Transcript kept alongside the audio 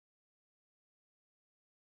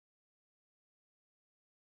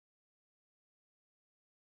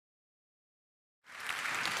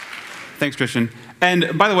Thanks, Christian.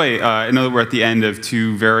 And by the way, I know that we're at the end of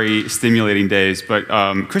 2 very stimulating days, but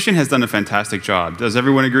Christian has done a fantastic job. Does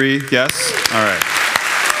everyone agree? Yes? All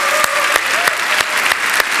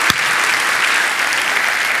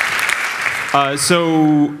right.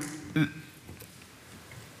 So,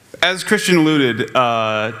 as Christian alluded,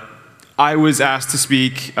 I was asked to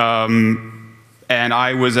speak, and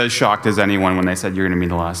I was as shocked as anyone when they said you're going to be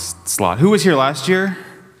the last slot. Who was here last year?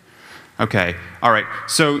 Okay, all right.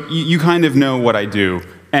 So you kind of know what I do,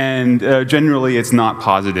 and generally it's not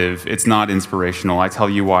positive, it's not inspirational. I tell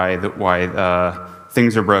you why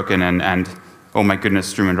things are broken, and oh my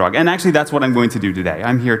goodness, Strumandrag. And actually that's what I'm going to do today.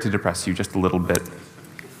 I'm here to depress you just a little bit.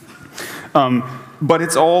 But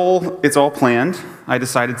it's all planned. I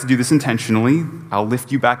decided to do this intentionally. I'll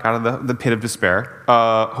lift you back out of the pit of despair,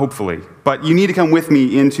 hopefully. But you need to come with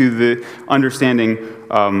me into the understanding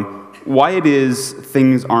why it is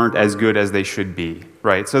things aren't as good as they should be,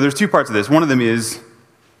 right? So there's 2 parts of this. One of them is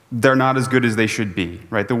they're not as good as they should be,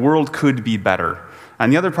 right? The world could be better.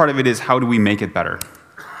 And the other part of it is how do we make it better?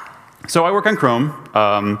 So I work on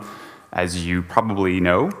Chrome, as you probably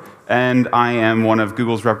know, and I am one of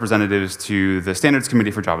Google's representatives to the Standards Committee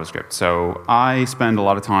for JavaScript. So I spend a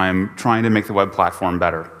lot of time trying to make the web platform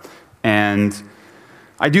better. And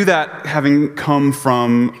I do that having come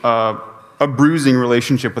from a bruising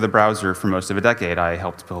relationship with a browser for most of a decade. I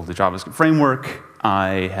helped build the JavaScript framework.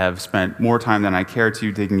 I have spent more time than I care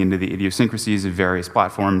to digging into the idiosyncrasies of various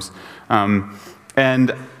platforms.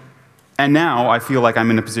 And now I feel like I'm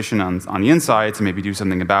in a position on the inside to maybe do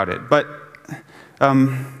something about it. But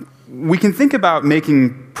we can think about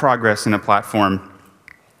making progress in a platform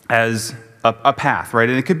as a path, right?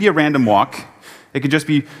 And it could be a random walk. It could just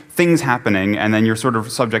be things happening, and then you're sort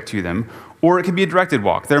of subject to them. Or it could be a directed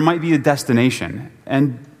walk. There might be a destination.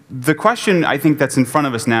 And the question I think that's in front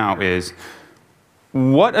of us now is,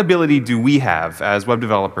 what ability do we have as web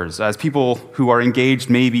developers, as people who are engaged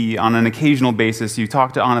maybe on an occasional basis? You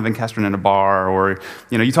talk to Anna Van Kesteren in a bar, or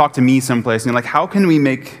you talk to me someplace, and you're like, how can we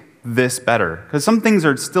make this better? Because some things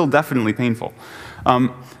are still definitely painful. And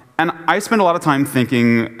I spend a lot of time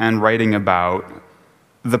thinking and writing about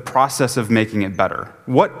the process of making it better.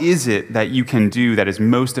 What is it that you can do that is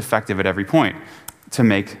most effective at every point to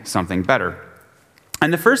make something better?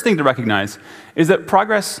 And the first thing to recognize is that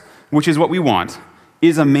progress, which is what we want,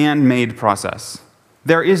 is a man-made process.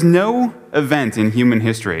 There is no event in human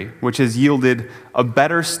history which has yielded a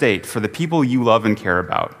better state for the people you love and care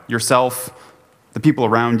about, yourself, the people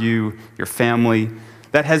around you, your family,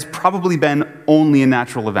 that has probably been only a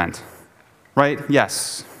natural event, right?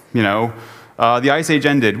 Yes, the Ice Age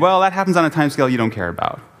ended. Well, that happens on a timescale you don't care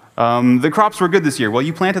about. The crops were good this year. Well,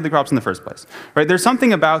 you planted the crops in the first place, right? There's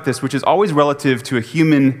something about this which is always relative to a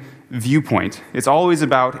human viewpoint. It's always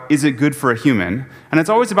about, is it good for a human? And it's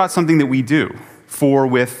always about something that we do for,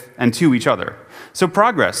 with, and to each other. So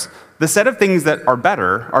progress, the set of things that are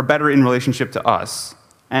better in relationship to us.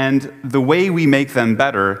 And the way we make them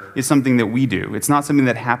better is something that we do. It's not something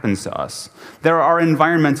that happens to us. There are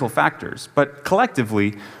environmental factors, but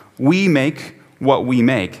collectively, we make what we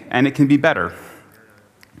make, and it can be better.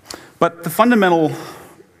 But the fundamental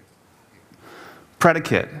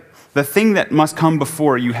predicate, the thing that must come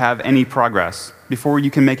before you have any progress, before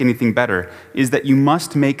you can make anything better, is that you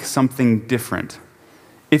must make something different.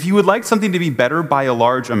 If you would like something to be better by a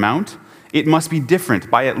large amount, it must be different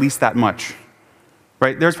by at least that much.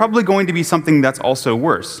 Right? There's probably going to be something that's also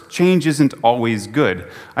worse. Change isn't always good.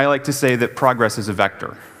 I like to say that progress is a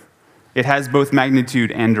vector. It has both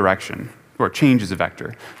magnitude and direction, or change is a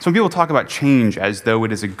vector. So when people talk about change as though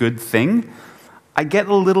it is a good thing, I get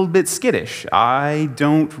a little bit skittish. I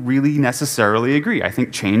don't really necessarily agree. I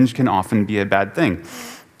think change can often be a bad thing.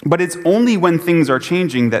 But it's only when things are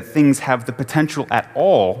changing that things have the potential at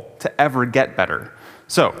all to ever get better.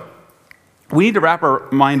 So we need to wrap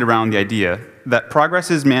our mind around the idea that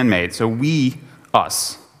progress is man-made, so we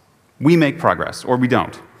make progress, or we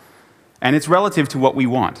don't. And it's relative to what we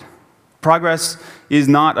want. Progress is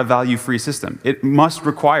not a value-free system. It must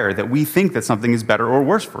require that we think that something is better or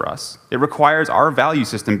worse for us. It requires our value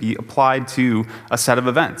system be applied to a set of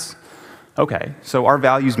events. Okay, so our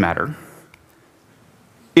values matter.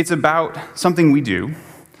 It's about something we do,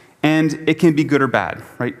 and it can be good or bad,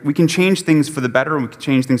 right? We can change things for the better, and we can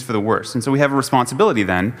change things for the worse. And so we have a responsibility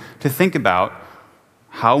then to think about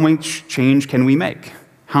how much change can we make?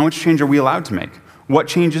 How much change are we allowed to make? What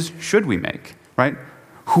changes should we make, right?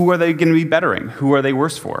 Who are they going to be bettering? Who are they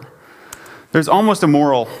worse for? There's almost a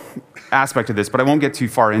moral aspect to this, but I won't get too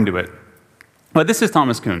far into it. But this is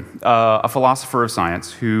Thomas Kuhn, a philosopher of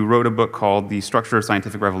science who wrote a book called The Structure of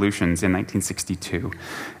Scientific Revolutions in 1962.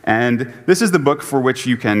 And this is the book for which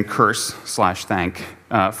you can curse/thank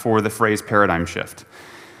for the phrase paradigm shift.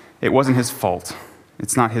 It wasn't his fault.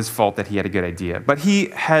 It's not his fault that he had a good idea. But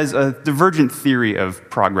he has a divergent theory of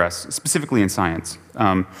progress, specifically in science,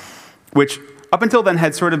 which up until then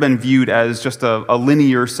had sort of been viewed as just a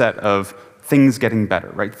linear set of things getting better,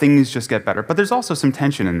 right? Things just get better. But there's also some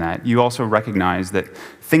tension in that. You also recognize that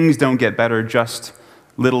things don't get better just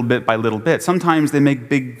little bit by little bit. Sometimes they make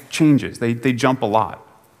big changes. They jump a lot.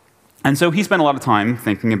 And so he spent a lot of time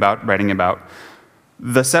thinking about, writing about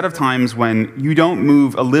the set of times when you don't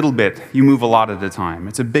move a little bit, you move a lot at a time.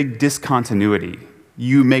 It's a big discontinuity.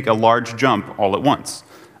 You make a large jump all at once.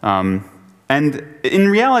 And in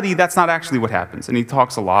reality, that's not actually what happens. And he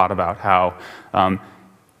talks a lot about how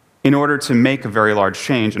in order to make a very large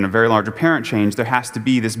change and a very large apparent change, there has to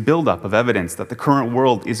be this buildup of evidence that the current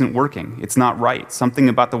world isn't working. It's not right. Something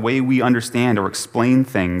about the way we understand or explain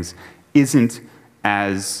things isn't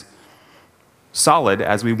as solid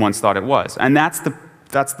as we once thought it was. And that's the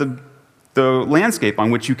landscape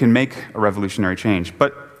on which you can make a revolutionary change.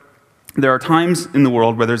 But there are times in the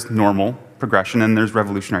world where there's normal progression and there's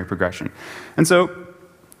revolutionary progression. And so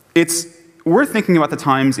it's worth thinking about the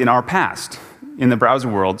times in our past, in the browser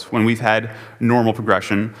world, when we've had normal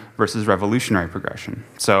progression versus revolutionary progression.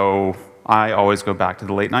 So I always go back to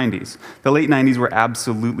the late 90s. The late 90s were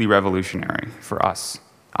absolutely revolutionary for us.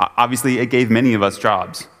 Obviously, it gave many of us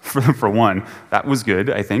jobs, for one. That was good,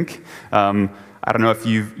 I think. I don't know if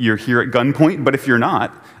you're here at gunpoint, but if you're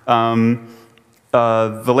not,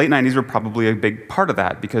 the late 90s were probably a big part of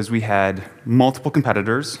that because we had multiple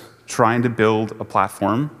competitors trying to build a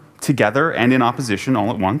platform together and in opposition all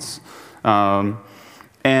at once.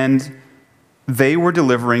 And they were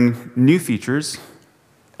delivering new features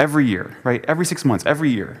every year, right? Every 6 months,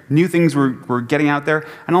 every year. New things were getting out there,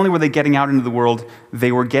 and not only were they getting out into the world,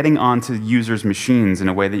 they were getting onto users' machines in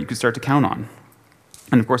a way that you could start to count on.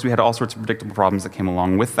 And of course, we had all sorts of predictable problems that came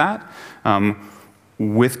along with that.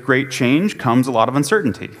 With great change comes a lot of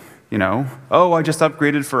uncertainty. You know, oh, I just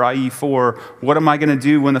upgraded for IE4. What am I going to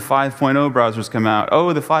do when the 5.0 browsers come out?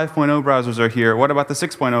 Oh, the 5.0 browsers are here. What about the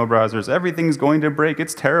 6.0 browsers? Everything's going to break.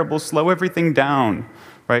 It's terrible. Slow everything down,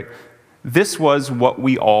 right? This was what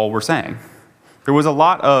we all were saying. There was a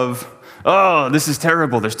lot of, oh, this is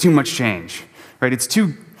terrible. There's too much change, right? It's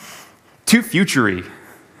too future-y.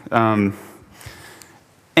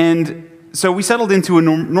 And so we settled into a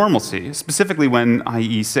normalcy, specifically when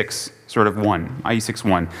IE6 sort of won, IE6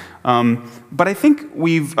 won. But I think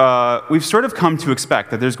we've sort of come to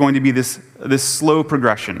expect that there's going to be this slow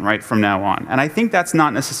progression, right, from now on. And I think that's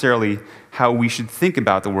not necessarily how we should think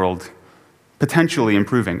about the world potentially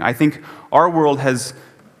improving. I think our world has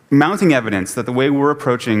mounting evidence that the way we're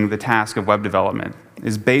approaching the task of web development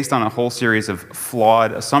is based on a whole series of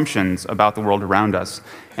flawed assumptions about the world around us.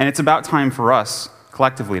 And it's about time for us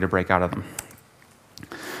collectively to break out of them.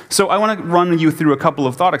 So I want to run you through a couple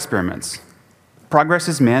of thought experiments. Progress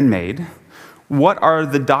is man-made. What are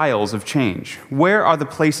the dials of change? Where are the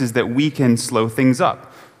places that we can slow things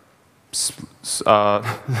up?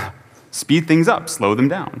 Speed things up, slow them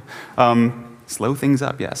down. Slow things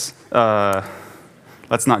up, yes.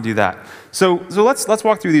 Let's not do that. So let's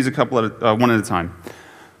walk through these a couple one at a time.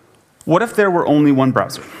 What if there were only one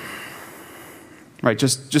browser? Right,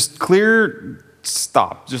 just clear,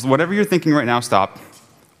 stop. Just whatever you're thinking right now, stop.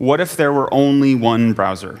 What if there were only one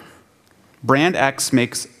browser? Brand X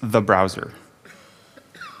makes the browser.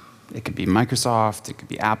 It could be Microsoft, it could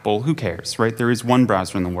be Apple, who cares, right? There is one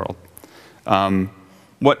browser in the world.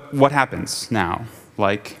 What happens now?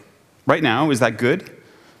 Like, right now, is that good?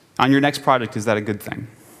 On your next project, is that a good thing?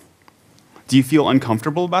 Do you feel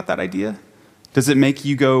uncomfortable about that idea? Does it make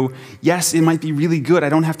you go, yes, it might be really good, I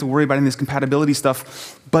don't have to worry about any of this compatibility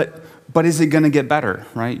stuff, but is it going to get better,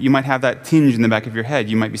 right? You might have that tinge in the back of your head.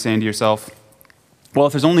 You might be saying to yourself, well,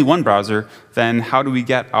 if there's only one browser, then how do we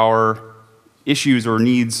get our issues or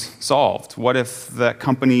needs solved? What if the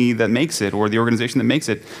company that makes it or the organization that makes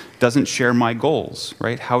it doesn't share my goals,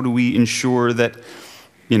 right? How do we ensure that,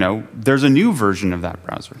 you know, there's a new version of that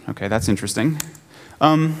browser? Okay, that's interesting.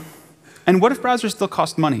 And what if browsers still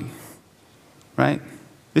cost money, right?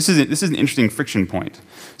 This is an interesting friction point.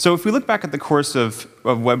 So if we look back at the course of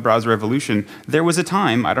web browser evolution, there was a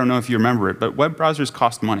time, I don't know if you remember it, but web browsers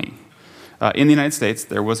cost money. In the United States,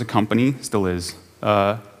 there was a company, still is,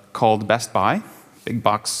 called Best Buy, big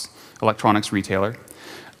box electronics retailer.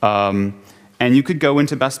 And you could go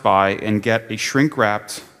into Best Buy and get a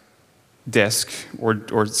shrink-wrapped disk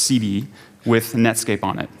or CD with Netscape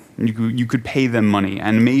on it. You could pay them money,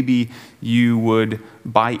 and maybe you would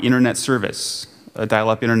buy internet service, a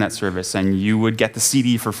dial-up internet service, and you would get the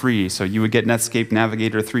CD for free, so you would get Netscape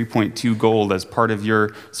Navigator 3.2 Gold as part of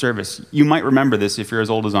your service. You might remember this if you're as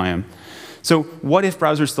old as I am. So what if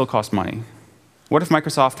browsers still cost money? What if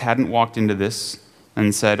Microsoft hadn't walked into this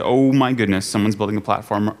and said, oh my goodness, someone's building a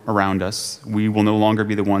platform around us. We will no longer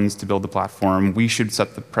be the ones to build the platform. We should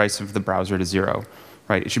set the price of the browser to 0.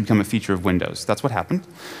 Right? It should become a feature of Windows. That's what happened.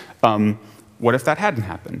 What if that hadn't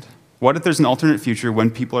happened? What if there's an alternate future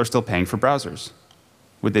when people are still paying for browsers?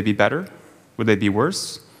 Would they be better? Would they be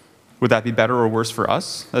worse? Would that be better or worse for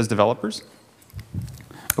us as developers?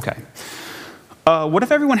 OK. What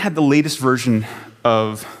if everyone had the latest version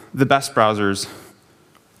of the best browsers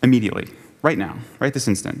immediately, right now, right this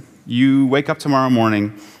instant? You wake up tomorrow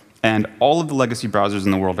morning, and all of the legacy browsers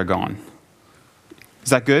in the world are gone. Is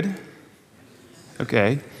that good?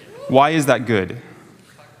 OK. Why is that good?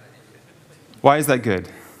 Why is that good?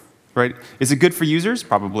 Right? Is it good for users?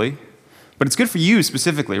 Probably. But it's good for you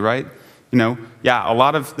specifically, right?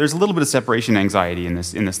 Yeah, there's a little bit of separation anxiety in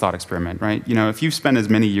this thought experiment, right? If you've spent as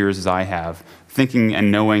many years as I have thinking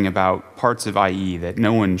and knowing about parts of IE that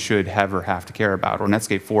no one should ever have to care about, or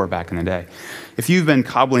Netscape 4 back in the day, if you've been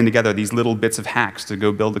cobbling together these little bits of hacks to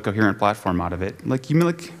go build a coherent platform out of it,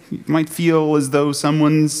 you might feel as though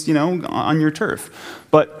someone's on your turf.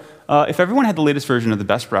 But if everyone had the latest version of the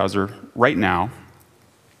best browser right now,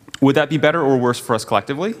 would that be better or worse for us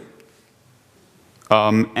collectively?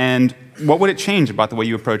 And what would it change about the way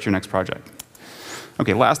you approach your next project?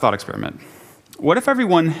 OK, last thought experiment. What if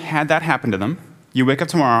everyone had that happen to them? You wake up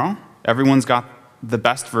tomorrow, everyone's got the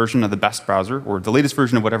best version of the best browser, or the latest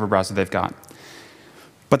version of whatever browser they've got,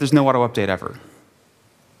 but there's no auto-update ever.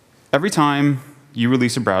 Every time you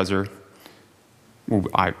release a browser,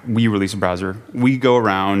 we release a browser, we go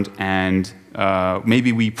around and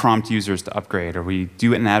maybe we prompt users to upgrade, or we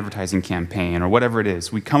do an advertising campaign, or whatever it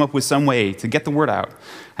is. We come up with some way to get the word out,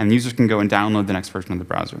 and users can go and download the next version of the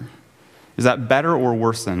browser. Is that better or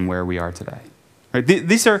worse than where we are today? Right?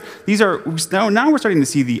 Now we're starting to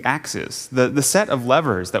see the axis, the set of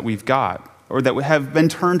levers that we've got, or that have been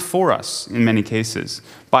turned for us in many cases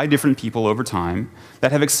by different people over time,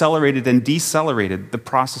 that have accelerated and decelerated the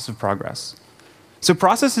process of progress. So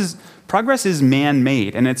progress is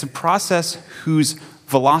man-made, and it's a process whose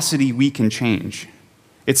velocity we can change.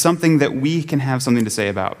 It's something that we can have something to say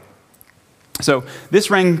about. So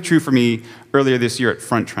this rang true for me earlier this year at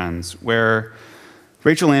Front Trends, where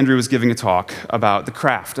Rachel Andrew was giving a talk about the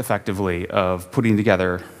craft, effectively, of putting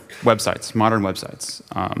together websites,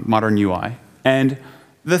 modern UI. And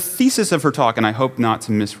the thesis of her talk, and I hope not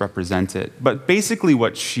to misrepresent it, but basically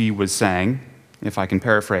what she was saying, if I can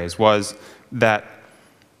paraphrase, was that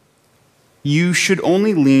you should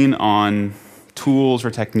only lean on tools or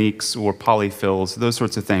techniques or polyfills, those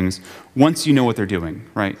sorts of things, once you know what they're doing,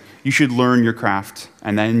 right? You should learn your craft,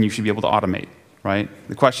 and then you should be able to automate, right?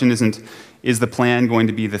 The question isn't, is the plan going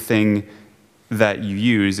to be the thing that you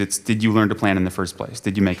use? It's, did you learn to plan in the first place?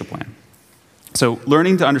 Did you make a plan? So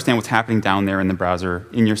learning to understand what's happening down there in the browser,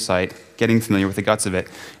 in your site, getting familiar with the guts of it,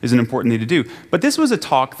 is an important thing to do. But this was a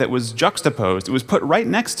talk that was juxtaposed. It was put right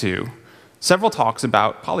next to several talks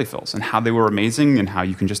about polyfills and how they were amazing and how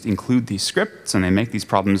you can just include these scripts and they make these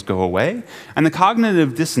problems go away. And the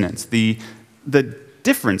cognitive dissonance, the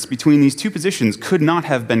difference between these two positions could not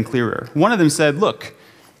have been clearer. One of them said, look,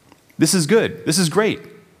 this is good. This is great.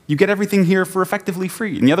 You get everything here for effectively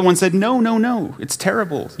free. And the other one said, no, no, no. It's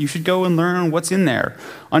terrible. You should go and learn what's in there.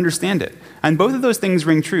 Understand it. And both of those things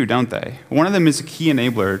ring true, don't they? One of them is a key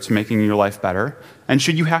enabler to making your life better. And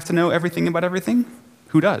should you have to know everything about everything?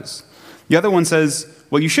 Who does? The other one says,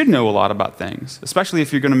 well, you should know a lot about things, especially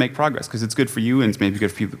if you're going to make progress, because it's good for you and it's maybe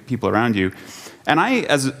good for people around you. And I,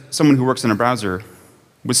 as someone who works in a browser,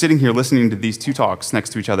 was sitting here listening to these two talks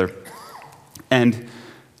next to each other. And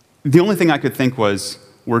the only thing I could think was,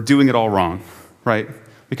 we're doing it all wrong, right?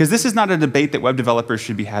 Because this is not a debate that web developers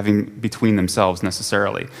should be having between themselves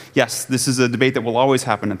necessarily. Yes, this is a debate that will always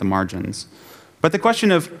happen at the margins. But the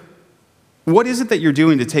question of, what is it that you're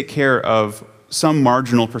doing to take care of some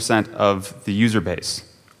marginal % of the user base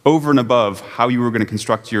over and above how you were going to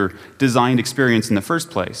construct your designed experience in the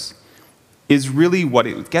first place is really what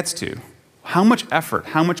it gets to. How much effort,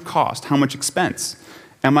 how much cost, how much expense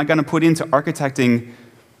am I going to put into architecting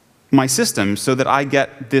my system so that I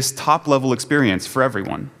get this top-level experience for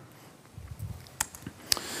everyone?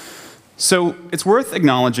 So it's worth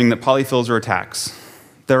acknowledging that polyfills are attacks.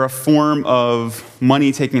 They're a form of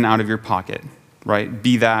money taken out of your pocket, right?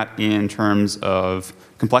 Be that in terms of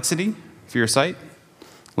complexity for your site,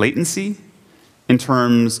 latency, in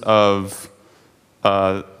terms of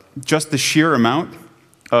just the sheer amount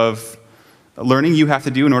of learning you have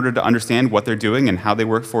to do in order to understand what they're doing and how they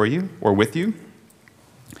work for you or with you.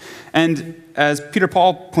 And as Peter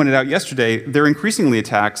Paul pointed out yesterday, they're increasingly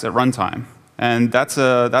attacks at runtime. And that's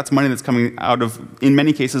money that's coming out of, in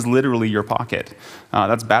many cases, literally your pocket.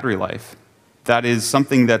 That's battery life. That is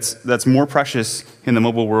something that's more precious in the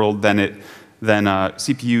mobile world than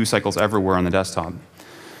CPU cycles ever were on the desktop.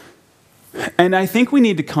 And I think we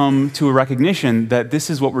need to come to a recognition that this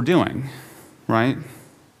is what we're doing, right?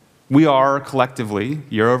 We are collectively,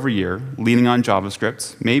 year over year, leaning on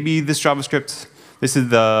JavaScript. Maybe this is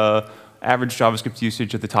the average JavaScript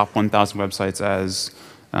usage of the top 1,000 websites as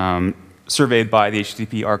surveyed by the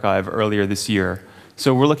HTTP archive earlier this year.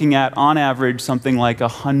 So we're looking at, on average, something like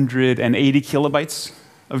 180 kilobytes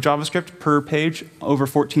of JavaScript per page over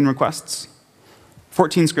 14 requests.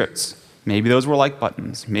 14 scripts. Maybe those were like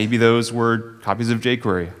buttons. Maybe those were copies of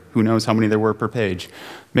jQuery. Who knows how many there were per page.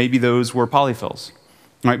 Maybe those were polyfills.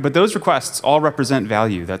 Right? But those requests all represent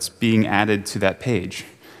value that's being added to that page.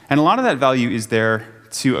 And a lot of that value is there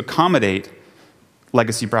to accommodate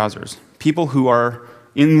legacy browsers. People who are,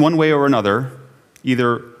 in one way or another,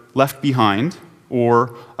 either left behind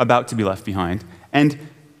or about to be left behind. And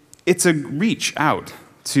it's a reach out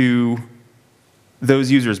to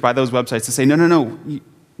those users by those websites to say, no,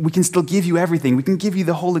 we can still give you everything. We can give you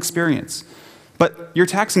the whole experience. But you're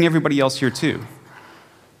taxing everybody else here too.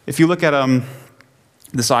 If you look at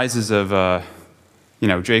the sizes of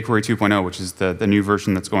jQuery 2.0, which is the new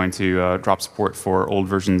version that's going to drop support for old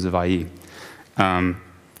versions of IE,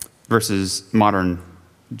 versus modern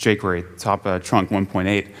jQuery, top trunk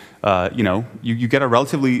 1.8, you get a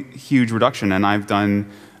relatively huge reduction. And I've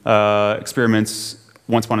done experiments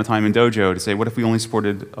once upon a time in Dojo to say, what if we only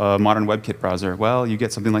supported a modern WebKit browser? Well, you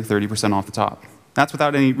get something like 30% off the top. That's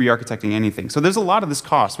without any re-architecting anything. So there's a lot of this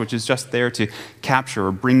cost, which is just there to capture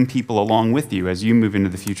or bring people along with you as you move into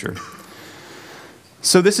the future.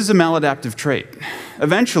 So this is a maladaptive trait.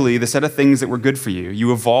 Eventually, the set of things that were good for you,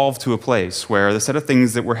 you evolve to a place where the set of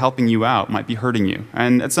things that were helping you out might be hurting you.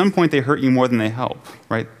 And at some point, they hurt you more than they help,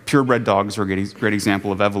 right? Purebred dogs are a great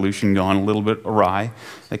example of evolution gone a little bit awry.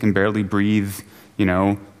 They can barely breathe,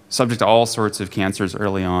 subject to all sorts of cancers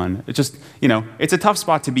early on. It's just, it's a tough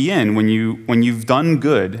spot to be in when you've done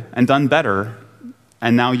good and done better,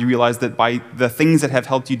 and now you realize that by the things that have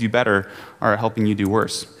helped you do better are helping you do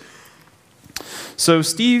worse. So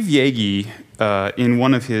Steve Yagi, in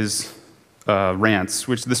one of his rants,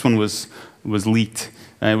 which this one was leaked,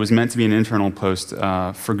 it was meant to be an internal post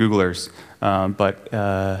for Googlers,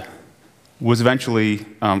 but was eventually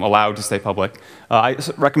allowed to stay public. I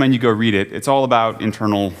recommend you go read it. It's all about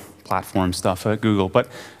internal platform stuff at Google. But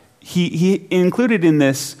he included in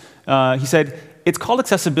this, he said, it's called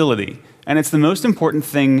accessibility, and it's the most important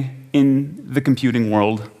thing in the computing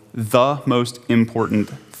world, the most important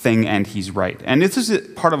thing, and he's right. And this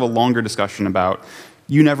is part of a longer discussion about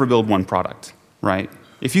you never build one product, right?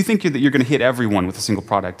 If you think that you're going to hit everyone with a single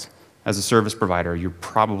product as a service provider, you're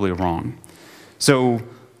probably wrong. So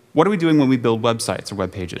what are we doing when we build websites or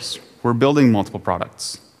web pages? We're building multiple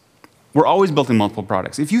products. We're always building multiple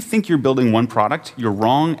products. If you think you're building one product, you're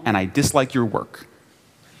wrong, and I dislike your work.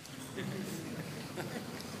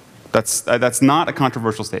 That's not a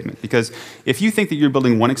controversial statement, because if you think that you're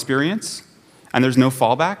building one experience and there's no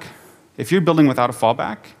fallback, if you're building without a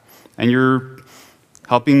fallback and you're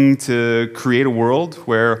helping to create a world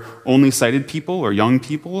where only sighted people or young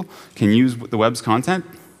people can use the web's content,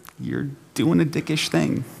 you're doing a dickish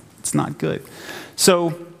thing. It's not good.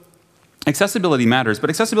 So accessibility matters, but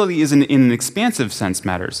accessibility in an expansive sense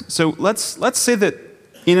matters. So let's say that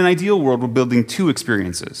in an ideal world, we're building two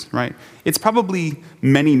experiences, right? It's probably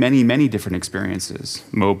many, many, many different experiences.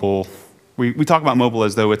 Mobile. We talk about mobile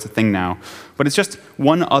as though it's a thing now, but it's just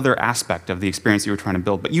one other aspect of the experience you were trying to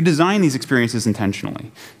build. But you design these experiences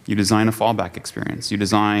intentionally. You design a fallback experience. You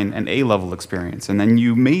design an A-level experience. And then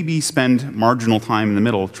you maybe spend marginal time in the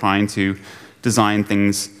middle trying to design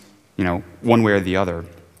things, one way or the other,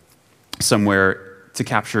 somewhere to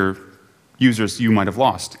capture users you might have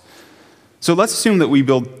lost. So let's assume that we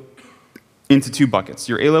build into two buckets,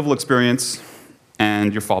 your A-level experience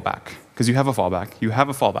and your fallback. Because you have a fallback,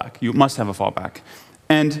 you must have a fallback.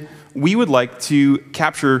 And we would like to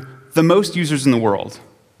capture the most users in the world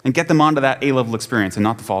and get them onto that A-level experience and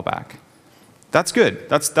not the fallback. That's good.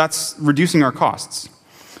 That's reducing our costs.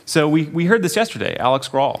 So we heard this yesterday. Alex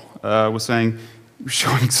Grawl was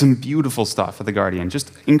showing some beautiful stuff at The Guardian,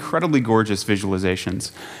 just incredibly gorgeous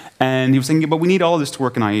visualizations. And he was saying, but we need all of this to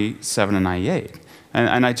work in IE7 and IE8.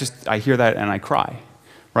 And I hear that and I cry,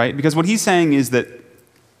 right? Because what he's saying is that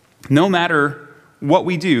no matter what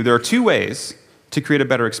we do, there are two ways to create a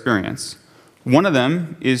better experience. One of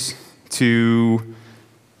them is to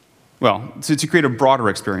create a broader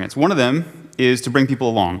experience. One of them is to bring people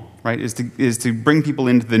along, right? Is to bring people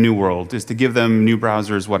into the new world, is to give them new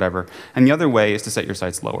browsers, whatever. And the other way is to set your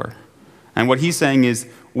sites lower. And what he's saying is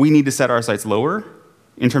we need to set our sites lower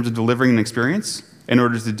in terms of delivering an experience in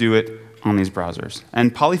order to do it on these browsers.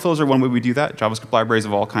 And polyfills are one way we do that. JavaScript libraries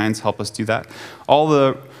of all kinds help us do that. All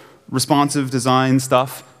the responsive design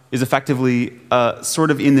stuff is effectively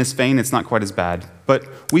sort of in this vein. It's not quite as bad. But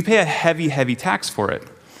we pay a heavy, heavy tax for it.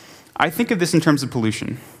 I think of this in terms of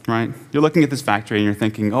pollution, right? You're looking at this factory and you're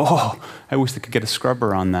thinking, oh, I wish they could get a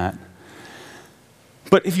scrubber on that.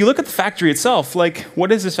 But if you look at the factory itself, like,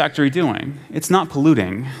 what is this factory doing? It's not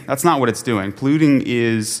polluting. That's not what it's doing. Polluting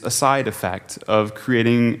is a side effect of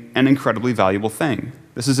creating an incredibly valuable thing.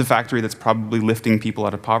 This is a factory that's probably lifting people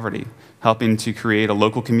out of poverty, helping to create a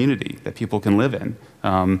local community that people can live in.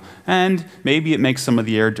 And maybe it makes some of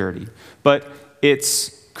the air dirty. But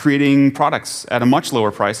it's creating products at a much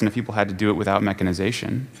lower price than if people had to do it without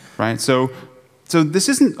mechanization, right? So this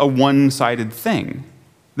isn't a one-sided thing.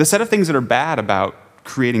 The set of things that are bad about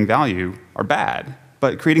creating value are bad,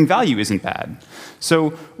 but creating value isn't bad.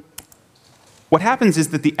 So what happens is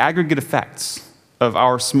that the aggregate effects of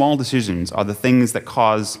our small decisions are the things that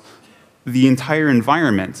cause the entire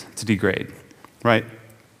environment to degrade, right?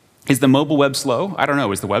 Is the mobile web slow? I don't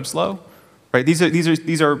know. Is the web slow? Right?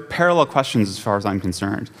 These are parallel questions as far as I'm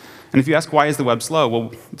concerned. And if you ask why is the web slow,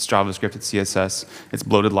 well, it's JavaScript, it's CSS, it's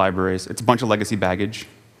bloated libraries, it's a bunch of legacy baggage.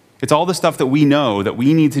 It's all the stuff that we know that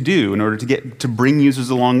we need to do in order to bring users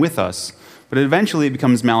along with us. But eventually it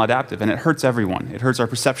becomes maladaptive, and it hurts everyone. It hurts our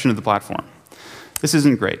perception of the platform. This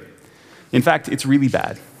isn't great. In fact, it's really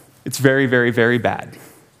bad. It's very, very, very bad.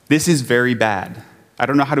 This is very bad. I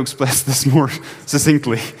don't know how to express this more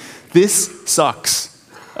succinctly. This sucks.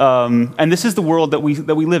 And this is the world that we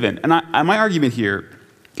live in. And my argument here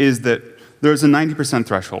is that there's a 90%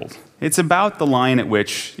 threshold. It's about the line at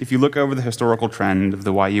which, if you look over the historical trend of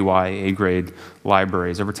the YUI A-grade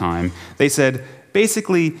libraries over time, they said,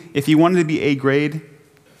 basically, if you wanted to be A-grade,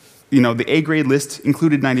 the A-grade list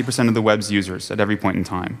included 90% of the web's users at every point in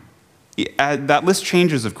time. That list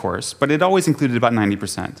changes, of course, but it always included about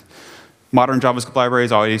 90%. Modern JavaScript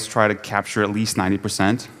libraries always try to capture at least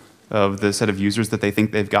 90% of the set of users that they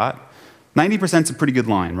think they've got. 90% is a pretty good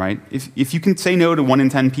line, right? If you can say no to 1 in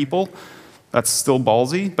 10 people, that's still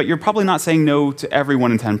ballsy, but you're probably not saying no to every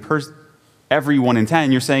 1 in 10 every 1 in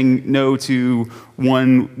 10. You're saying no to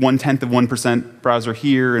 1/10 of 1% browser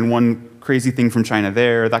here and one crazy thing from China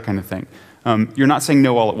there, that kind of thing. You're not saying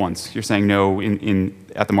no all at once. You're saying no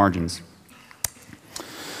at the margins.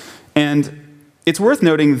 And it's worth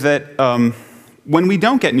noting that when we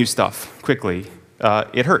don't get new stuff quickly,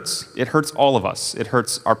 it hurts. It hurts all of us. It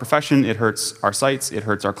hurts our profession. It hurts our sites. It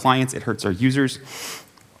hurts our clients. It hurts our users.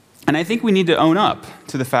 And I think we need to own up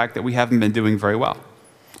to the fact that we haven't been doing very well.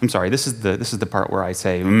 I'm sorry, this is the part where I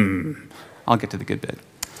say, I'll get to the good bit.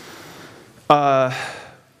 I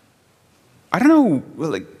don't know,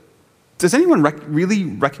 like, does anyone really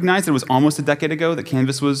recognize that it was almost a decade ago that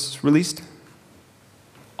Canvas was released?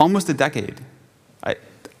 Almost a decade.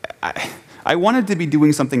 I wanted to be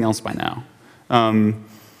doing something else by now.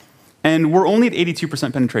 And we're only at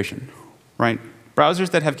 82% penetration, right?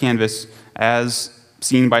 Browsers that have Canvas, as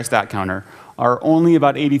seen by StatCounter, are only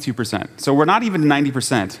about 82%. So we're not even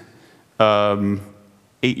 90%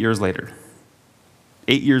 8 years later.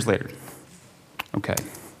 8 years later. OK.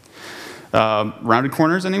 Rounded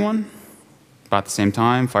corners, anyone? About the same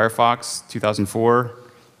time. Firefox, 2004.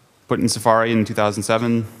 Put in Safari in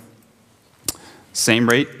 2007. Same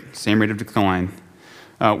rate of decline.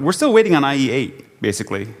 We're still waiting on IE8,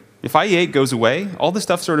 basically. If IE8 goes away, all this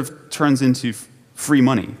stuff sort of turns into free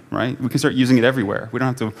money, right? We can start using it everywhere. We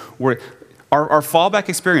don't have to worry. Our fallback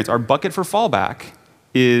experience, our bucket for fallback,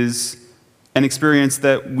 is an experience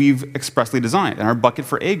that we've expressly designed. And our bucket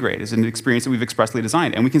for A-grade is an experience that we've expressly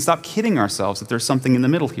designed. And we can stop kidding ourselves that there's something in the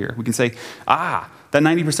middle here. We can say, that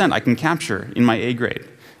 90% I can capture in my A-grade.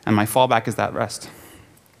 And my fallback is that rest.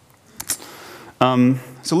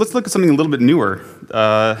 So let's look at something a little bit newer.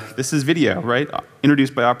 This is video, right?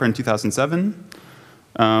 Introduced by Opera in 2007.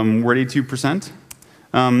 We're at 82%.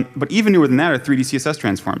 But even newer than that are 3D CSS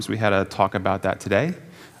transforms. We had a talk about that today.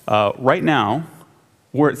 Right now,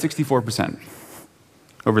 we're at 64%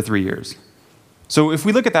 over 3 years. So if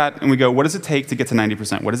we look at that and we go, what does it take to get to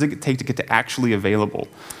 90%? What does it take to get to actually available?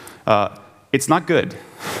 It's not good,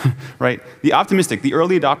 right? The optimistic, the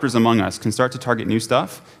early adopters among us can start to target new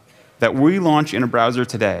stuff that we launch in a browser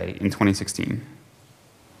today in 2016.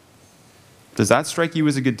 Does that strike you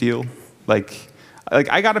as a good deal? Like, Like,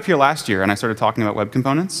 I got up here last year and I started talking about web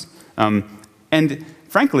components. And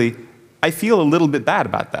frankly, I feel a little bit bad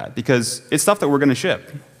about that because it's stuff that we're going to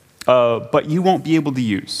ship, but you won't be able to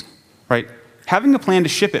use, right? Having a plan to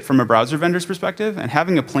ship it from a browser vendor's perspective and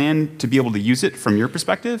having a plan to be able to use it from your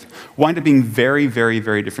perspective wind up being very, very,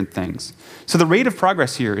 very different things. So the rate of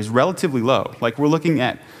progress here is relatively low. Like, we're looking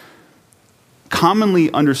at commonly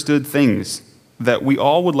understood things that we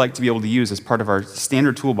all would like to be able to use as part of our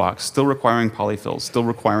standard toolbox, still requiring polyfills, still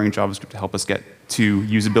requiring JavaScript to help us get to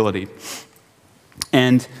usability.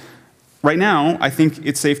 And right now, I think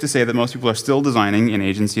it's safe to say that most people are still designing in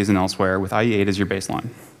agencies and elsewhere with IE8 as your baseline.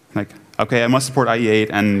 Like, okay, I must support IE8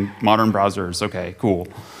 and modern browsers. Okay, cool.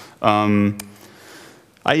 IE8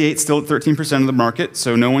 is still at 13% of the market,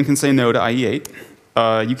 so no one can say no to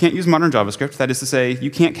IE8. You can't use modern JavaScript. That is to say, you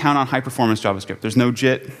can't count on high-performance JavaScript. There's no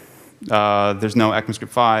JIT. There's no ECMAScript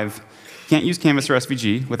 5. You can't use Canvas or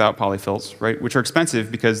SVG without polyfills, right? Which are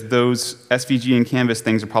expensive because those SVG and Canvas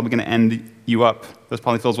things are probably going to end you up. Those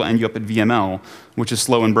polyfills will end you up at VML, which is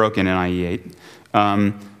slow and broken in IE8.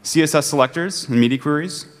 CSS selectors and media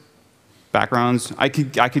queries. Backgrounds, I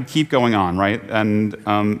could keep going on, right? And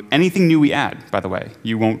anything new we add, by the way,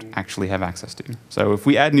 you won't actually have access to. So if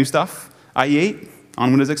we add new stuff, IE8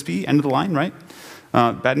 on Windows XP, end of the line, right?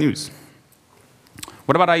 Bad news.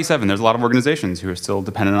 What about IE7? There's a lot of organizations who are still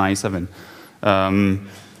dependent on IE7.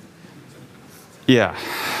 Yeah.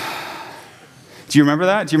 Do you remember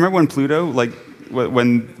that? Do you remember when Pluto, like,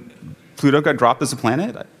 when Pluto got dropped as a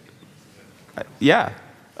planet? Yeah.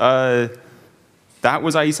 That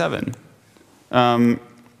was IE7.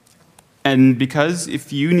 And because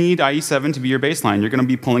if you need IE7 to be your baseline, you're going to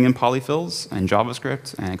be pulling in polyfills and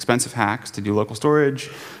JavaScript and expensive hacks to do local storage,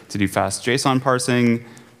 to do fast JSON parsing,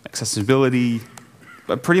 accessibility,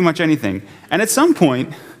 pretty much anything. And at some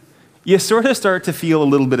point, you sort of start to feel a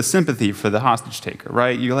little bit of sympathy for the hostage taker,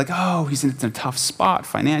 right? You're like, oh, he's in a tough spot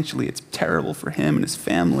financially. It's terrible for him and his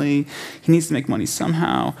family. He needs to make money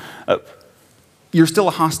somehow. You're still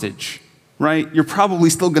a hostage. Right? You're probably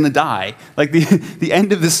still going to die. Like, the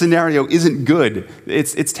end of this scenario isn't good.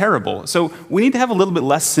 It's terrible. So we need to have a little bit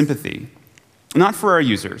less sympathy, not for our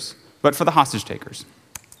users, but for the hostage takers.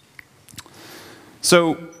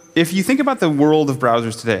 So if you think about the world of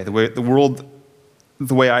browsers today,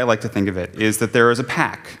 the way I like to think of it is that there is a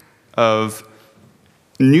pack of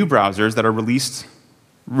new browsers that are released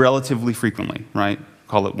relatively frequently, right?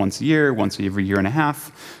 Call it once a year, once every year and a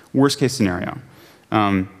half, worst case scenario.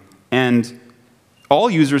 And all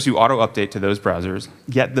users who auto-update to those browsers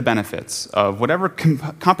get the benefits of whatever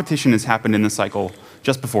competition has happened in the cycle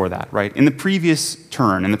just before that, right? In the previous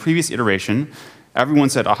turn, in the previous iteration, everyone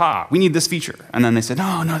said, aha, we need this feature. And then they said,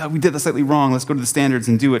 no, we did this slightly wrong. Let's go to the standards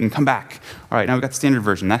and do it and come back. All right, now we've got the standard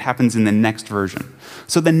version. That happens in the next version.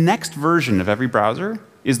 So the next version of every browser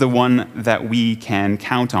is the one that we can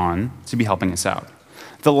count on to be helping us out.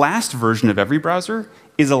 The last version of every browser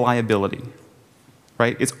is a liability.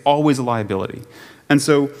 Right? It's always a liability. And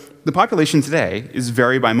so the population today is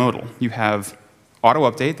very bimodal. You have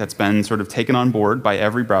auto-update that's been sort of taken on board by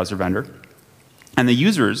every browser vendor. And the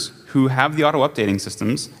users who have the auto-updating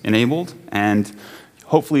systems enabled and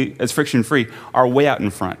hopefully as friction-free are way out in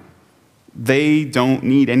front. They don't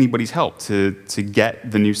need anybody's help to get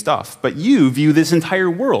the new stuff. But you view this entire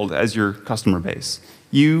world as your customer base.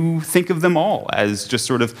 You think of them all as just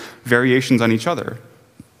sort of variations on each other.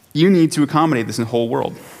 You need to accommodate this in the whole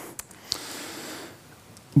world.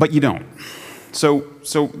 But you don't. So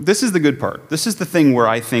this is the good part. This is the thing where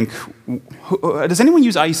I think, does anyone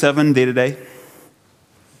use IE7 day to day?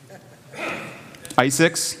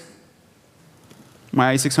 IE6?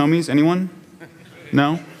 My IE6 homies, anyone?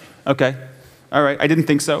 No? Okay. All right, I didn't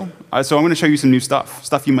think so. So I'm going to show you some new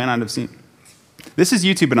stuff you might not have seen. This is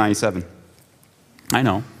YouTube in IE7. I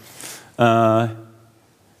know.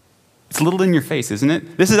 It's a little in your face, isn't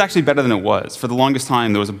it? This is actually better than it was. For the longest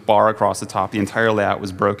time, there was a bar across the top. The entire layout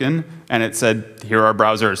was broken, and it said, here are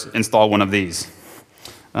browsers. Install one of these.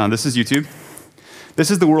 This is YouTube.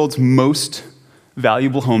 This is the world's most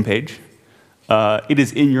valuable homepage. It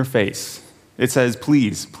is in your face. It says,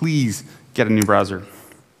 please, please get a new browser.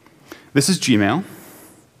 This is Gmail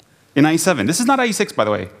in IE7. This is not IE6, by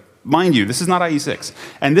the way. Mind you, this is not IE6.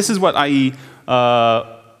 And this is what Gmail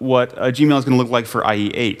is going to look like for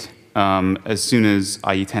IE8. As soon as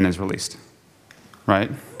IE10 is released, right?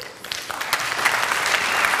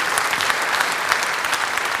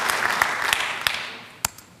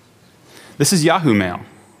 This is Yahoo Mail.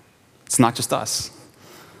 It's not just us,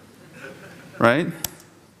 right?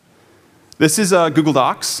 This is Google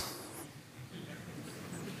Docs.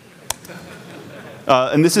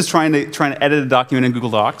 And this is trying to edit a document in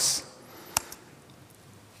Google Docs.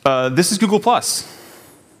 This is Google+.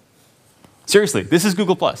 Seriously, this is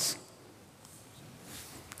Google+.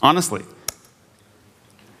 Honestly.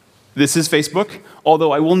 This is Facebook,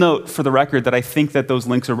 although I will note for the record that I think that those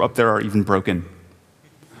links are up there are even broken.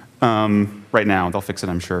 Right now, they'll fix it,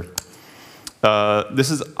 I'm sure. This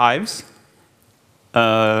is Ives.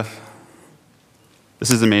 This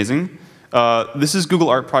is amazing. This is Google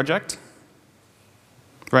Art Project.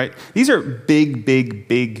 Right? These are big, big,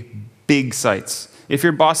 big, big sites. If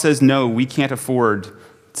your boss says, no, we can't afford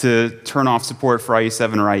to turn off support for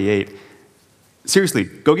IE7 or IE8, seriously,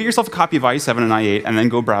 go get yourself a copy of IE7 and IE8 and then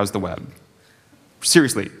go browse the web.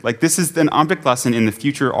 Seriously, like this is an object lesson in the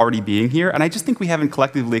future already being here, and I just think we haven't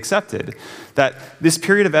collectively accepted that this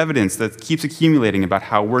period of evidence that keeps accumulating about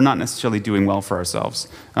how we're not necessarily doing well for ourselves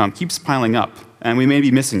keeps piling up, and we may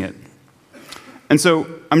be missing it. And so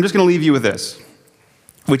I'm just going to leave you with this,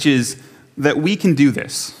 which is that we can do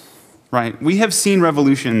this, right? We have seen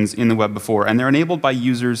revolutions in the web before, and they're enabled by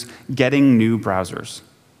users getting new browsers.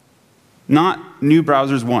 Not new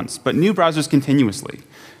browsers once, but new browsers continuously.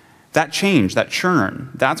 That change, that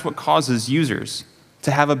churn, that's what causes users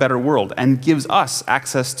to have a better world and gives us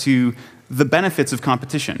access to the benefits of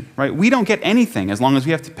competition, right? We don't get anything as long as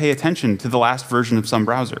we have to pay attention to the last version of some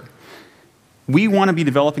browser. We want to be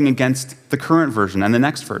developing against the current version and the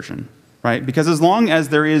next version, right? Because as long as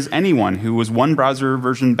there is anyone who was one browser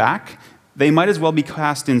version back, they might as well be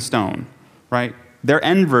cast in stone, right? Their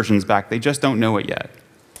end version's back, they just don't know it yet.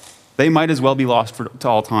 They might as well be lost to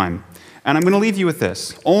all time. And I'm going to leave you with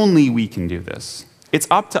this. Only we can do this. It's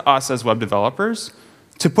up to us as web developers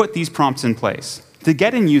to put these prompts in place, to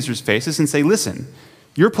get in users' faces and say, listen,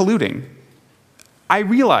 you're polluting. I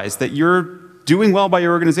realize that you're doing well by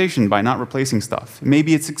your organization by not replacing stuff.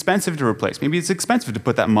 Maybe it's expensive to replace. Maybe it's expensive to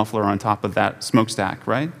put that muffler on top of that smokestack,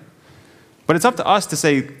 right? But it's up to us to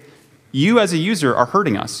say, you as a user are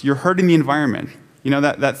hurting us. You're hurting the environment. You know,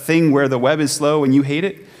 that thing where the web is slow and you hate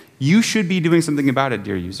it? You should be doing something about it,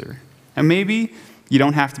 dear user. And maybe you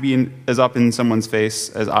don't have to be as up in someone's face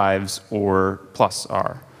as Ives or Plus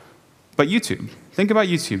are. But YouTube, think about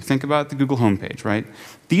YouTube, think about the Google homepage, right?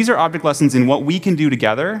 These are object lessons in what we can do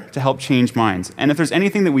together to help change minds. And if there's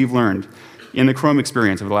anything that we've learned in the Chrome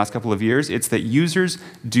experience over the last couple of years, it's that users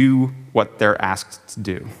do what they're asked to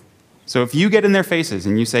do. So if you get in their faces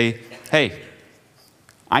and you say, hey,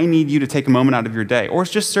 I need you to take a moment out of your day, or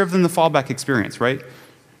just serve them the fallback experience, right?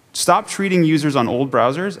 Stop treating users on old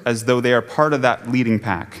browsers as though they are part of that leading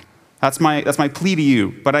pack. That's my plea to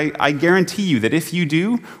you. But I guarantee you that if you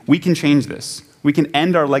do, we can change this. We can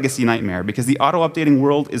end our legacy nightmare, because the auto-updating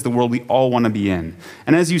world is the world we all want to be in.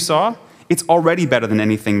 And as you saw, it's already better than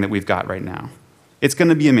anything that we've got right now. It's going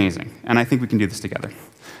to be amazing, and I think we can do this together.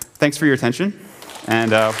 Thanks for your attention,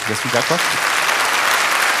 and I guess we've got questions.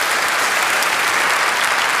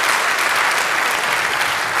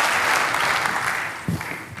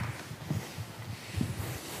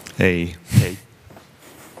 Hey. Hey.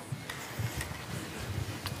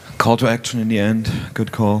 Call to action in the end.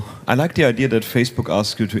 Good call. I like the idea that Facebook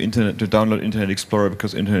asks you to download Internet Explorer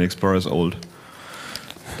because Internet Explorer is old.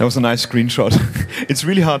 That was a nice screenshot. It's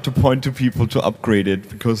really hard to point to people to upgrade it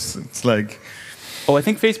because it's like. Oh, I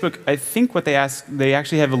think Facebook. I think what they ask. They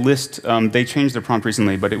actually have a list. They changed their prompt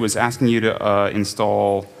recently, but it was asking you to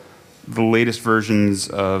install the latest versions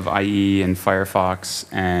of IE and Firefox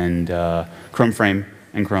and Chrome Frame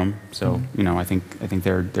and Chrome. So you know, I think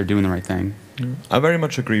they're doing the right thing. I very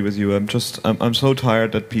much agree with you. I'm so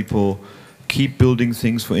tired that people keep building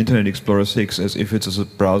things for Internet Explorer 6 as if it's a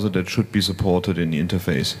browser that should be supported in the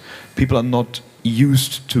interface. People are not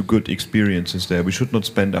used to good experiences there. We should not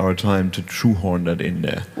spend our time to shoehorn that in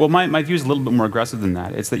there. Well, my view is a little bit more aggressive than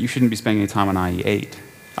that. It's that you shouldn't be spending any time on IE8.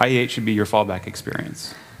 IE8 should be your fallback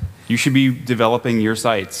experience. You should be developing your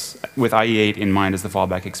sites with IE8 in mind as the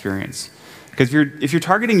fallback experience. Because if you're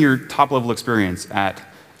targeting your top-level experience at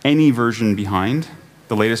any version behind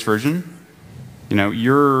the latest version, you know,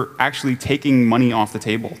 you're actually taking money off the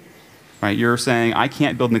table, right? You're saying, I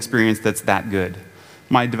can't build an experience that's that good.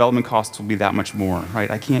 My development costs will be that much more,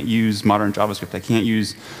 right? I can't use modern JavaScript. I can't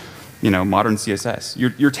use, you know, modern CSS.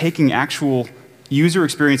 You're taking actual user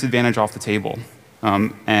experience advantage off the table,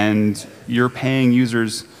 and you're paying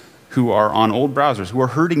users who are on old browsers, who are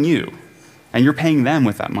hurting you, and you're paying them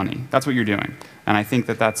with that money. That's what you're doing. And I think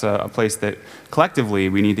that that's a place that collectively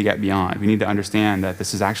we need to get beyond. We need to understand that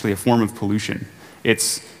this is actually a form of pollution.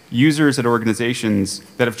 It's users at organizations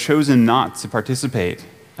that have chosen not to participate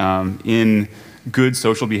in good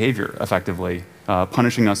social behavior, effectively,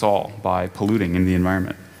 punishing us all by polluting in the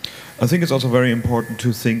environment. I think it's also very important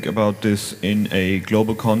to think about this in a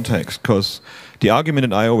global context, because the argument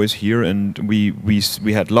that I always hear, and we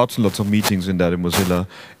had lots and lots of meetings in that in Mozilla,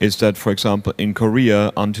 is that, for example, in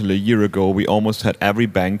Korea, until a year ago, we almost had every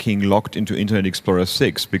banking locked into Internet Explorer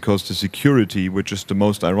 6 because the security, which is the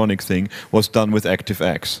most ironic thing, was done with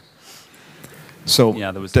ActiveX. So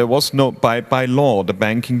yeah, there was no, by law, the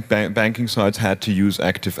banking sites had to use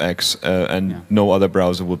ActiveX, and no other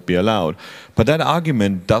browser would be allowed. But that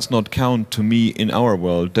argument does not count to me in our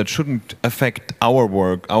world. That shouldn't affect our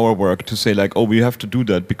work to say like, oh, we have to do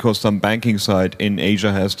that because some banking site in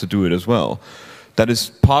Asia has to do it as well. That is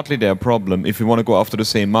partly their problem. If we want to go after the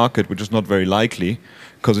same market, which is not very likely,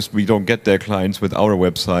 because we don't get their clients with our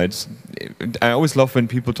websites. I always love when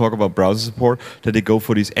people talk about browser support, that they go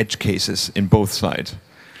for these edge cases in both sides.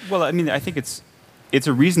 Well, I mean, I think it's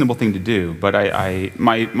a reasonable thing to do, but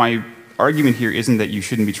my argument here isn't that you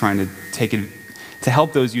shouldn't be trying to take it to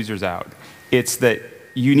help those users out. It's that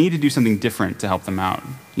you need to do something different to help them out.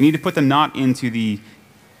 You need to put them not into the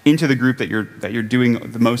group that you're doing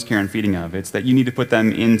the most care and feeding of. It's that you need to put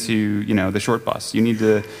them into the short bus. You need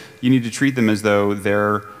to treat them as though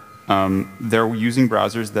they're using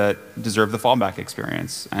browsers that deserve the fallback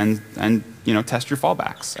experience, and test your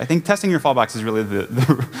fallbacks. I think testing your fallbacks is really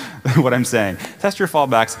what I'm saying. Test your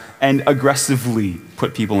fallbacks and aggressively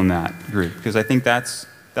put people in that group, because I think that's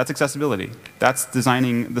accessibility. That's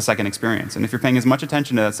designing the second experience. And if you're paying as much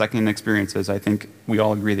attention to that second experience as I think we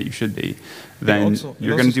all agree that you should be, then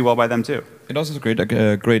you're going to do well by them too. It also is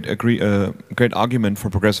a great argument for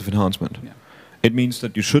progressive enhancement. Yeah. It means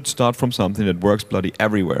that you should start from something that works bloody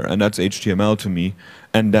everywhere, and that's HTML to me,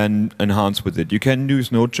 and then enhance with it. You can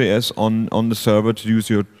use Node.js on the server to use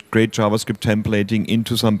your great JavaScript templating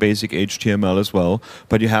into some basic HTML as well,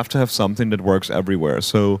 but you have to have something that works everywhere.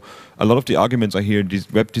 So a lot of the arguments I hear in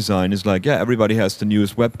web design is like, yeah, everybody has the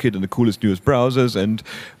newest WebKit and the coolest newest browsers, and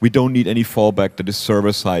we don't need any fallback that is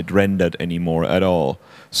server-side rendered anymore at all.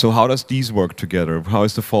 So how does these work together? How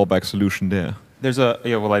is the fallback solution there? There's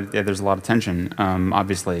there's a lot of tension,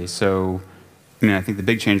 obviously. So, I think the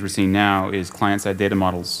big change we're seeing now is client-side data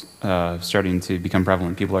models starting to become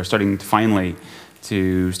prevalent. People are starting to finally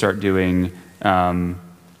start doing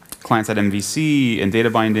client-side MVC and data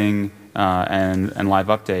binding and live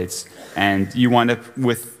updates, and you wind up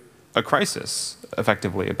with a crisis,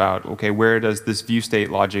 effectively, about, okay, where does this view state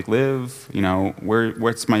logic live?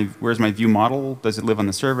 Where's my view model? Does it live on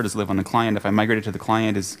the server? Does it live on the client? If I migrate it to the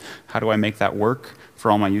client, how do I make that work for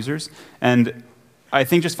all my users? And I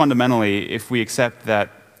think just fundamentally, if we accept that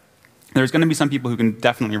there's going to be some people who can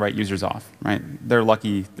definitely write users off, right? They're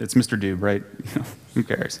lucky. It's Mr. Doob, right? Who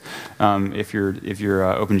cares? If your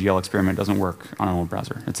OpenGL experiment doesn't work on an old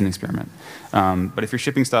browser, it's an experiment. But if you're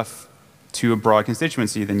shipping stuff to a broad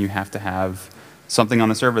constituency, then you have to have something on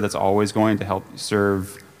the server that's always going to help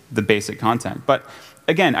serve the basic content. But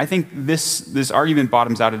again, I think this argument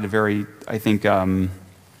bottoms out at a very, I think, I don't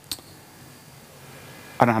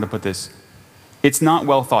know how to put this. It's not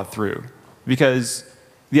well thought through, because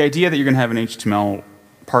the idea that you're going to have an HTML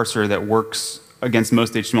parser that works against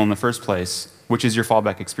most HTML in the first place, which is your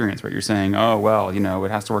fallback experience, right? You're saying, oh, well,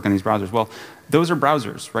 it has to work on these browsers. Well, those are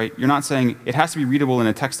browsers, right? You're not saying it has to be readable in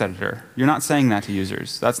a text editor. You're not saying that to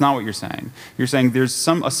users. That's not what you're saying. You're saying there's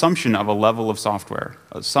some assumption of a level of software,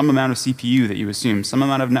 some amount of CPU that you assume, some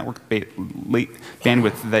amount of network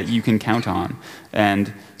bandwidth that you can count on.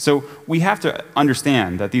 And so we have to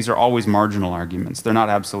understand that these are always marginal arguments. They're not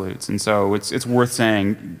absolutes. And so it's worth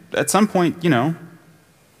saying, at some point,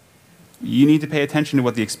 you need to pay attention to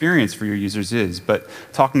what the experience for your users is, but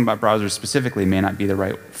talking about browsers specifically may not be the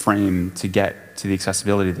right frame to get to the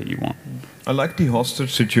accessibility that you want. I like the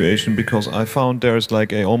hostage situation because I found there's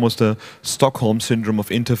like almost a Stockholm syndrome of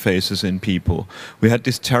interfaces in people. We had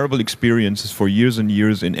these terrible experiences for years and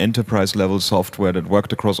years in enterprise-level software that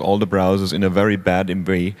worked across all the browsers in a very bad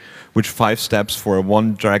way, which 5 steps for a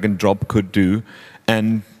one drag and drop could do.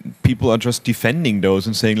 And people are just defending those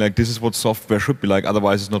and saying, like, this is what software should be like,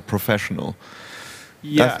 otherwise it's not professional.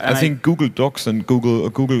 Yeah, I think Google Docs and the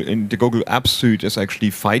Google Apps Suite is actually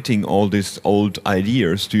fighting all these old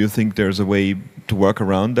ideas. Do you think there's a way to work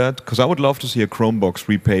around that? Because I would love to see a Chromebox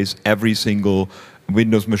replace every single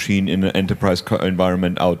Windows machine in an enterprise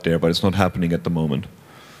environment out there, but it's not happening at the moment.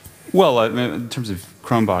 Well, in terms of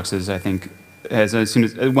Chromeboxes, I think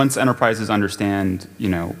once enterprises understand,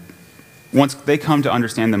 once they come to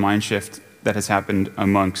understand the mind shift that has happened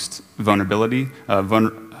amongst vulnerability,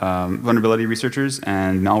 vulnerability researchers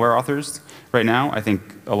and malware authors right now, I think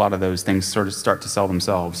a lot of those things sort of start to sell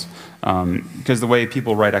themselves. Because the way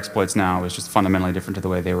people write exploits now is just fundamentally different to the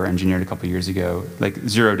way they were engineered a couple years ago. Like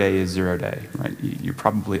 0 day is 0 day, right? You're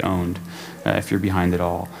probably owned if you're behind it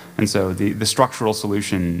all. And so the structural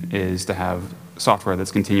solution is to have software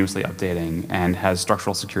that's continuously updating and has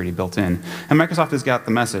structural security built in. And Microsoft has got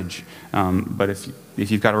the message, but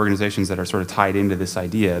if you've got organizations that are sort of tied into this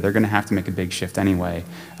idea, they're going to have to make a big shift anyway.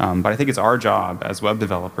 But I think it's our job as web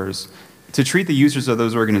developers to treat the users of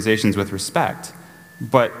those organizations with respect,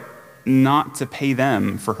 but not to pay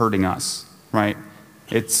them for hurting us, right?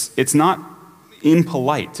 It's not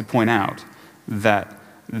impolite to point out that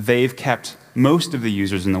they've kept most of the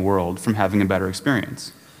users in the world from having a better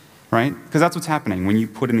experience, right? Because that's what's happening when you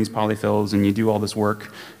put in these polyfills and you do all this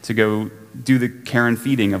work to go do the care and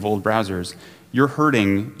feeding of old browsers. You're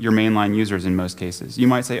hurting your mainline users in most cases. You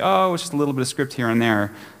might say, oh, it's just a little bit of script here and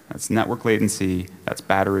there. That's network latency. That's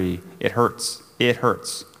battery. It hurts. It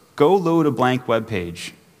hurts. Go load a blank web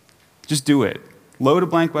page. Just do it. Load a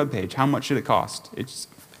blank web page. How much should it cost? It's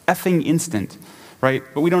effing instant, right?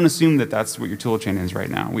 But we don't assume that that's what your toolchain is right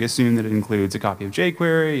now. We assume that it includes a copy of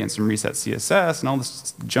jQuery and some reset CSS and all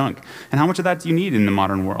this junk. And how much of that do you need in the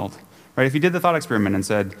modern world, right? If you did the thought experiment and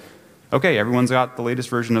said, okay, everyone's got the latest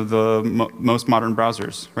version of the most modern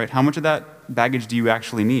browsers, right? How much of that baggage do you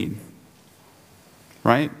actually need?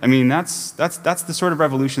 Right? I mean, that's the sort of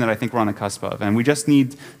revolution that I think we're on the cusp of, and we just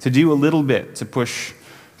need to do a little bit to push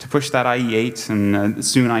that IE8 and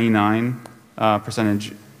soon IE9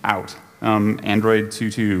 percentage out. Android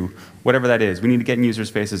 2.2, whatever that is. We need to get in users'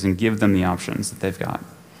 faces and give them the options that they've got.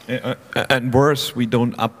 And worse, we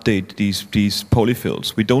don't update these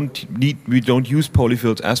polyfills. We don't use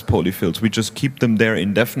polyfills as polyfills. We just keep them there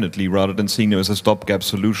indefinitely rather than seeing them as a stopgap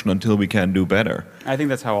solution until we can do better. I think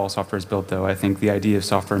that's how all software is built, though. I think the idea of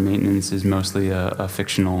software maintenance is mostly a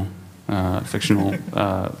fictional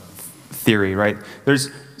theory, right? There's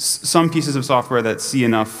some pieces of software that see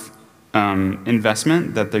enough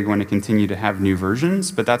investment that they're going to continue to have new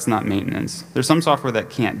versions, but that's not maintenance. There's some software that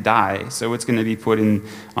can't die, so it's going to be put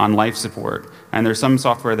on life support. And there's some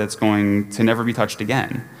software that's going to never be touched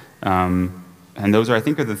again. And those, I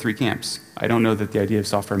think, are the three camps. I don't know that the idea of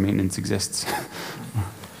software maintenance exists.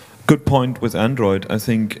 Good point with Android. I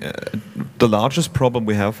think the largest problem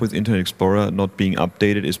we have with Internet Explorer not being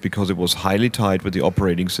updated is because it was highly tied with the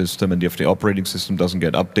operating system, and if the operating system doesn't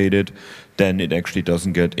get updated, then it actually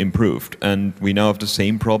doesn't get improved. And we now have the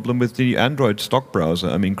same problem with the Android stock browser.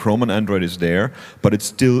 I mean, Chrome on Android is there, but it's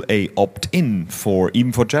still a opt-in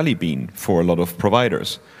even for Jelly Bean for a lot of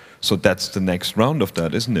providers. So that's the next round of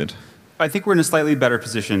that, isn't it? I think we're in a slightly better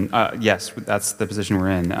position. Yes, that's the position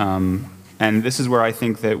we're in. And this is where I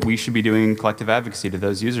think that we should be doing collective advocacy to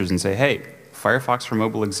those users and say, hey, Firefox for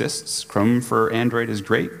mobile exists. Chrome for Android is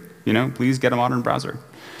great. Please get a modern browser.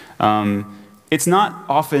 It's not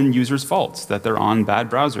often users' faults that they're on bad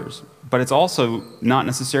browsers, but it's also not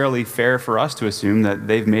necessarily fair for us to assume that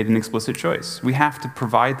they've made an explicit choice. We have to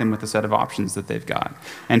provide them with a set of options that they've got.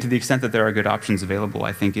 And to the extent that there are good options available,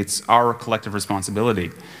 I think it's our collective responsibility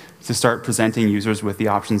to start presenting users with the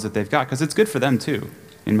options that they've got, because it's good for them too,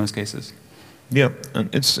 in most cases. Yeah,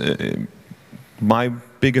 and it's my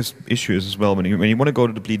biggest issue is as well when you want to go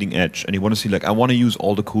to the bleeding edge and you want to see, like, I want to use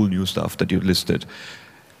all the cool new stuff that you listed.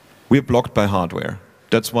 We're blocked by hardware.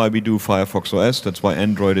 That's why we do Firefox OS. That's why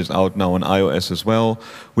Android is out now on iOS as well.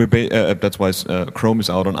 That's why Chrome is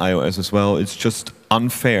out on iOS as well. It's just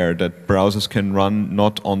unfair that browsers can run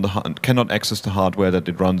cannot access the hardware that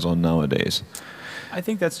it runs on nowadays. I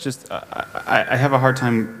think that's just I have a hard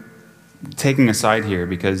time taking a side here,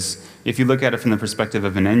 because if you look at it from the perspective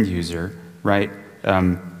of an end user, right?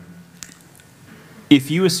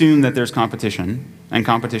 If you assume that there's competition, and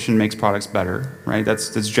competition makes products better, right?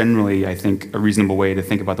 That's generally, I think, a reasonable way to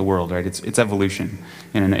think about the world, right? It's evolution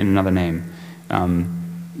in another name.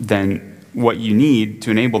 Then what you need to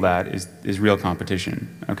enable that is real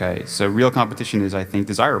competition, okay? So real competition is, I think,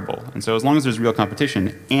 desirable. And so as long as there's real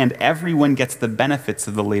competition and everyone gets the benefits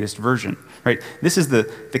of the latest version, right? This is the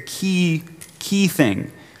key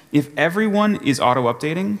thing. If everyone is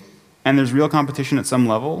auto-updating and there's real competition at some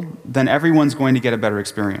level, then everyone's going to get a better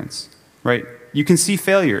experience, right? You can see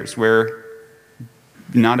failures where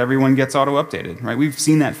not everyone gets auto-updated, right? We've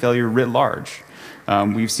seen that failure writ large.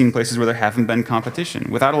 We've seen places where there haven't been competition.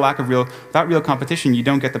 Without real competition, you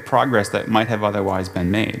don't get the progress that might have otherwise been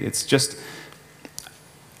made. It's just,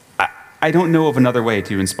 I don't know of another way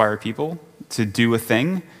to inspire people to do a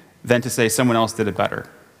thing than to say someone else did it better,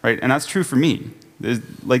 right? And that's true for me.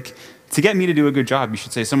 Like, to get me to do a good job, you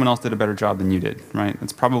should say someone else did a better job than you did, right?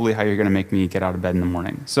 That's probably how you're going to make me get out of bed in the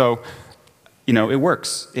morning. So, you know, it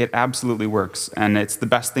works. It absolutely works. And it's the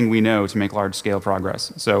best thing we know to make large-scale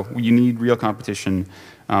progress. So you need real competition.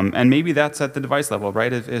 And maybe that's at the device level,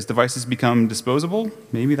 right? As devices become disposable,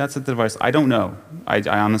 maybe that's at the device. I don't know. I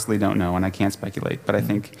honestly don't know, and I can't speculate. But I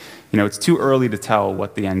think, you know, it's too early to tell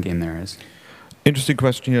what the end game there is. Interesting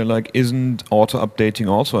question here, like, isn't auto-updating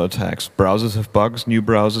also attacks? Browsers have bugs, new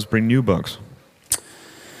browsers bring new bugs.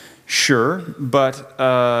 Sure, but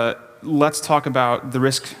let's talk about the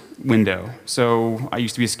risk window. So I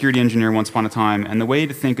used to be a security engineer once upon a time, and the way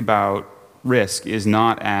to think about risk is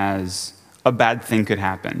not as a bad thing could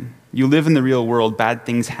happen. You live in the real world, bad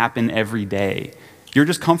things happen every day. You're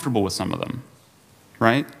just comfortable with some of them,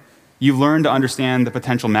 right? You've learned to understand the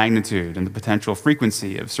potential magnitude and the potential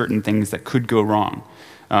frequency of certain things that could go wrong.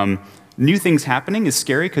 New things happening is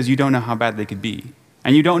scary because you don't know how bad they could be.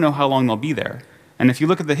 And you don't know how long they'll be there. And if you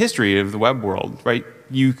look at the history of the web world, right,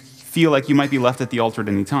 you feel like you might be left at the altar at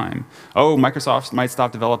any time. Oh, Microsoft might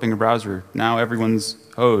stop developing a browser. Now everyone's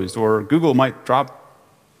hosed. Or Google might drop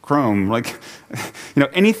Chrome. Like, you know,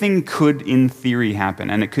 anything could, in theory, happen.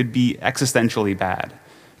 And it could be existentially bad.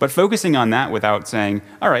 But focusing on that without saying,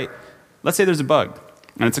 all right, let's say there's a bug,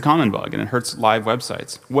 and it's a common bug, and it hurts live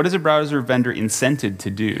websites. What is a browser vendor incented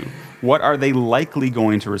to do? What are they likely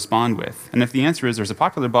going to respond with? And if the answer is there's a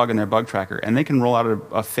popular bug in their bug tracker, and they can roll out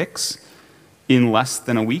a fix in less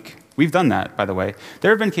than a week, we've done that, by the way.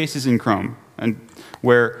 There have been cases in Chrome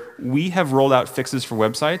where we have rolled out fixes for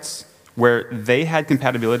websites where they had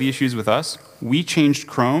compatibility issues with us. We changed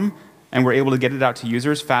Chrome, and were able to get it out to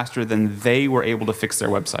users faster than they were able to fix their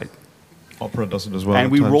website. Opera does it as well.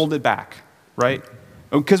 And we rolled it back, right?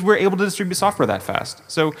 Because we're able to distribute software that fast.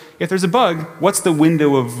 So if there's a bug, what's the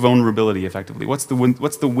window of vulnerability, effectively? What's the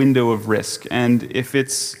window of risk? And if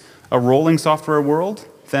it's a rolling software world,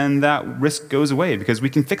 then that risk goes away because we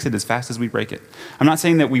can fix it as fast as we break it. I'm not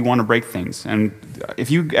saying that we want to break things. And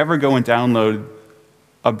if you ever go and download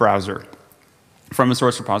a browser from a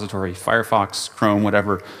source repository, Firefox, Chrome,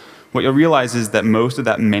 whatever, what you'll realize is that most of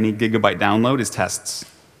that many gigabyte download is tests.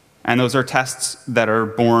 And those are tests that are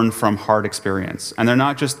born from hard experience. And they're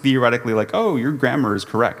not just theoretically like, oh, your grammar is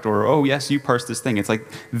correct, or oh, yes, you parsed this thing. It's like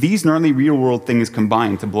these gnarly real-world things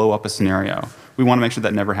combined to blow up a scenario. We want to make sure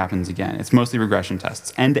that never happens again. It's mostly regression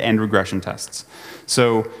tests, end-to-end regression tests.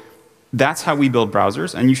 So that's how we build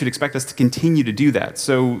browsers, and you should expect us to continue to do that.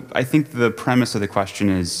 So I think the premise of the question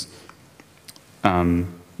is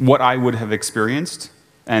what I would have experienced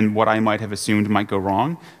and what I might have assumed might go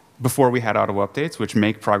wrong before we had auto updates, which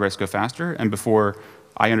make progress go faster, and before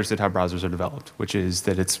I understood how browsers are developed, which is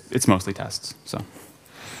that it's mostly tests. So,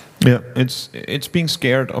 yeah, it's being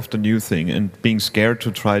scared of the new thing and being scared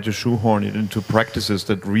to try to shoehorn it into practices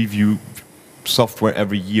that review software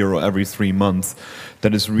every year or every 3 months.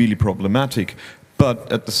 That is really problematic.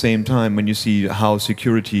 But at the same time, when you see how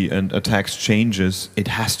security and attacks changes, it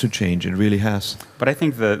has to change. It really has. But I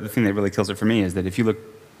think the thing that really kills it for me is that if you look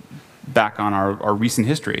back on our recent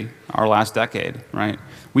history, our last decade, right?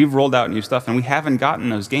 We've rolled out new stuff, and we haven't gotten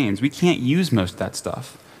those gains. We can't use most of that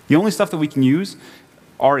stuff. The only stuff that we can use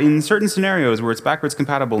are in certain scenarios where it's backwards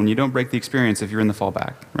compatible and you don't break the experience if you're in the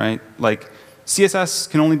fallback, right? Like CSS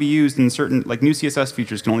can only be used in certain, like new CSS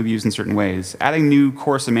features can only be used in certain ways. Adding new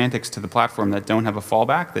core semantics to the platform that don't have a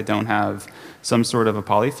fallback, that don't have some sort of a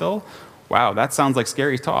polyfill, wow, that sounds like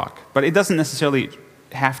scary talk. But it doesn't necessarily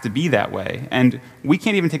have to be that way. And we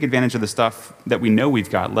can't even take advantage of the stuff that we know we've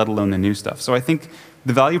got, let alone the new stuff. So I think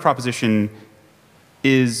the value proposition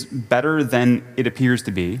is better than it appears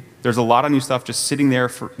to be. There's a lot of new stuff just sitting there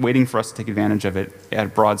waiting for us to take advantage of it at a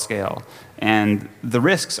broad scale. And the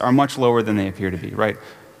risks are much lower than they appear to be, right?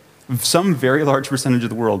 Some very large percentage of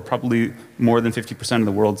the world, probably more than 50% of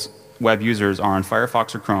the world's web users are on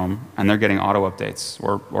Firefox or Chrome, and they're getting auto updates,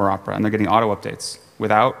 or Opera, and they're getting auto updates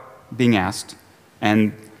without being asked.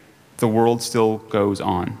 And the world still goes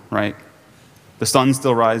on, right? The sun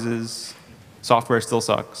still rises, software still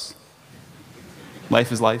sucks.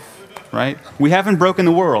 Life is life, right? We haven't broken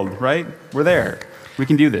the world, right? We're there. We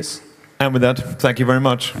can do this. And with that, thank you very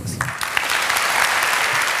much. Thanks.